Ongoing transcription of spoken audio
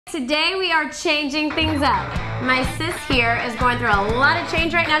Today we are changing things up. My sis here is going through a lot of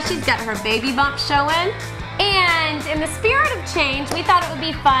change right now. She's got her baby bump showing. And in the spirit of change, we thought it would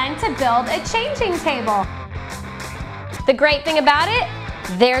be fun to build a changing table. The great thing about it,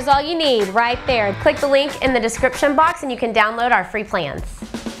 there's all you need right there. Click the link in the description box and you can download our free plans.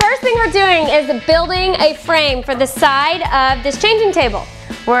 First thing we're doing is building a frame for the side of this changing table.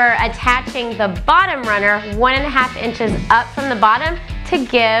 We're attaching the bottom runner 1.5 inches up from the bottom to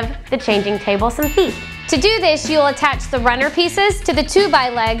give the changing table some feet. To do this, you'll attach the runner pieces to the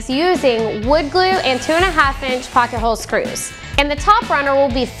 2x legs using wood glue and 2.5-inch pocket hole screws. And the top runner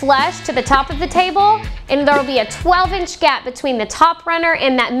will be flush to the top of the table, and there will be a 12-inch gap between the top runner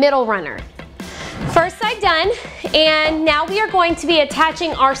and that middle runner. First side done, and now we are going to be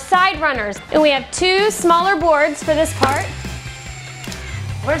attaching our side runners. And we have 2 smaller boards for this part.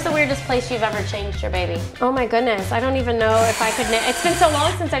 Where's the weirdest place you've ever changed your baby? Oh my goodness, I don't even know if I could. It's been so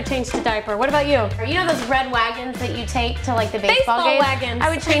long since I've changed a diaper. What about you? You know those red wagons that you take to like the baseball games? Wagons.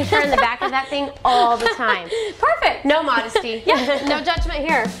 I would change her in the back of that thing all the time. Perfect. No modesty. Yeah. No judgment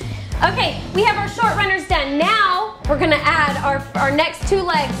here. Okay, we have our short runners done. Now we're gonna add our next 2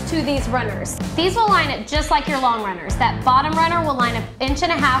 legs to these runners. These will line up just like your long runners. That bottom runner will line up 1.5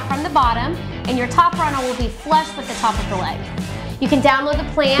 inches from the bottom, and your top runner will be flush with the top of the leg. You can download the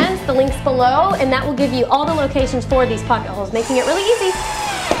plans, the links below, and that will give you all the locations for these pocket holes, making it really easy.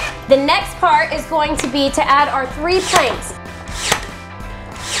 The next part is going to be to add our 3 planks.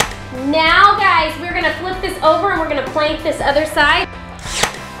 Now, guys, we're gonna flip this over and we're gonna plank this other side.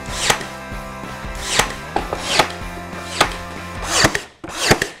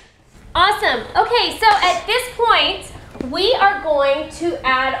 Awesome. Okay, so at this point, we are going to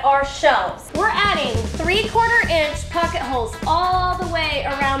add our shelves. We're adding 3/4 inch pocket holes all the way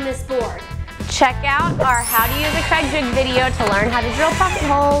around this board. Check out our How to Use a Craig Jig video to learn how to drill pocket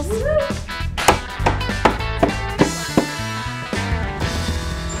holes.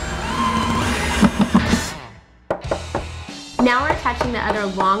 Now we're attaching the other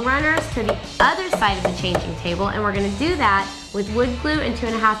long runners to the other side of the changing table, and we're going to do that with wood glue and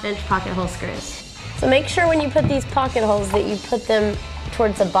 2.5-inch pocket hole screws. So make sure when you put these pocket holes that you put them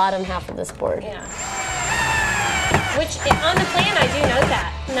towards the bottom half of this board. Yeah. Which, on the plan, I do know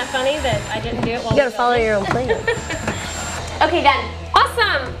that. Isn't that funny that I didn't do it while you gotta follow your own plan. Okay, done.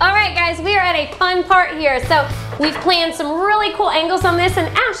 Awesome. All right, guys, we are at a fun part here. So we've planned some really cool angles on this. And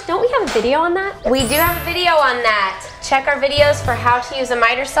Ash, don't we have a video on that? We do have a video on that. Check our videos for how to use a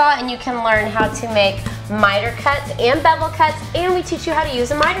miter saw, and you can learn how to make miter cuts and bevel cuts, and we teach you how to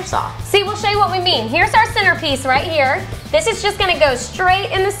use a miter saw. See, we'll show you what we mean. Here's our centerpiece right here. This is just gonna go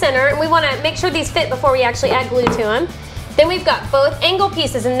straight in the center, and we wanna make sure these fit before we actually add glue to them. Then we've got both angle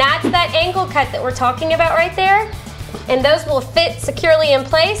pieces, and that's that angle cut that we're talking about right there. And those will fit securely in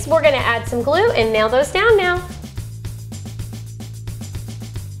place. We're gonna add some glue and nail those down now.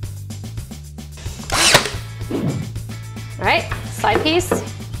 All right, side piece.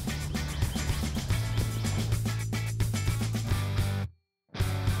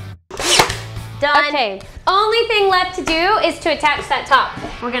 Done. Okay, only thing left to do is to attach that top.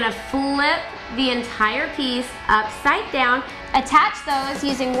 We're gonna flip the entire piece upside down, attach those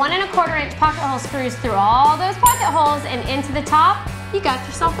using 1.25 inch pocket hole screws through all those pocket holes and into the top. You got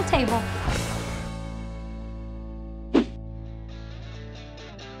yourself a table.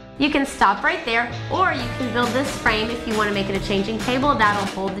 You can stop right there, or you can build this frame if you want to make it a changing table. That'll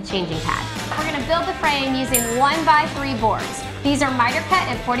hold the changing pad. We're going to build the frame using 1x3 boards. These are miter cut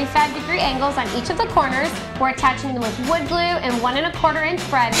at 45-degree angles on each of the corners. We're attaching them with wood glue and 1.25 inch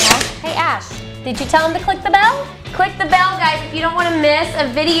brad nails. Hey Ash, did you tell them to click the bell? Click the bell, guys, if you don't want to miss a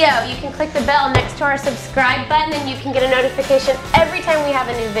video. You can click the bell next to our subscribe button and you can get a notification every time we have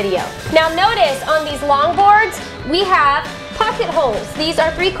a new video. Now notice on these long boards, we have pocket holes. These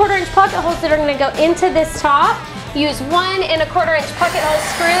are 3/4 inch pocket holes that are going to go into this top. Use 1.25 inch pocket hole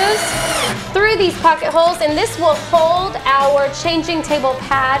screws through these pocket holes, and this will hold our changing table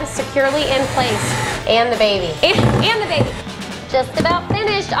pad securely in place. And the baby. And the baby. Just about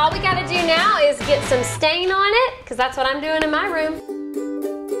finished. All we got to do now is get some stain on it, because that's what I'm doing in my room.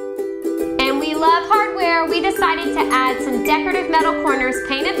 And we love hardware. We decided to add some decorative metal corners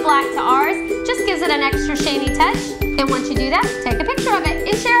painted black to ours. Just gives it an extra shiny touch. And once you do that, take a picture of it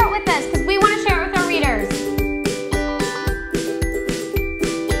and share it with us.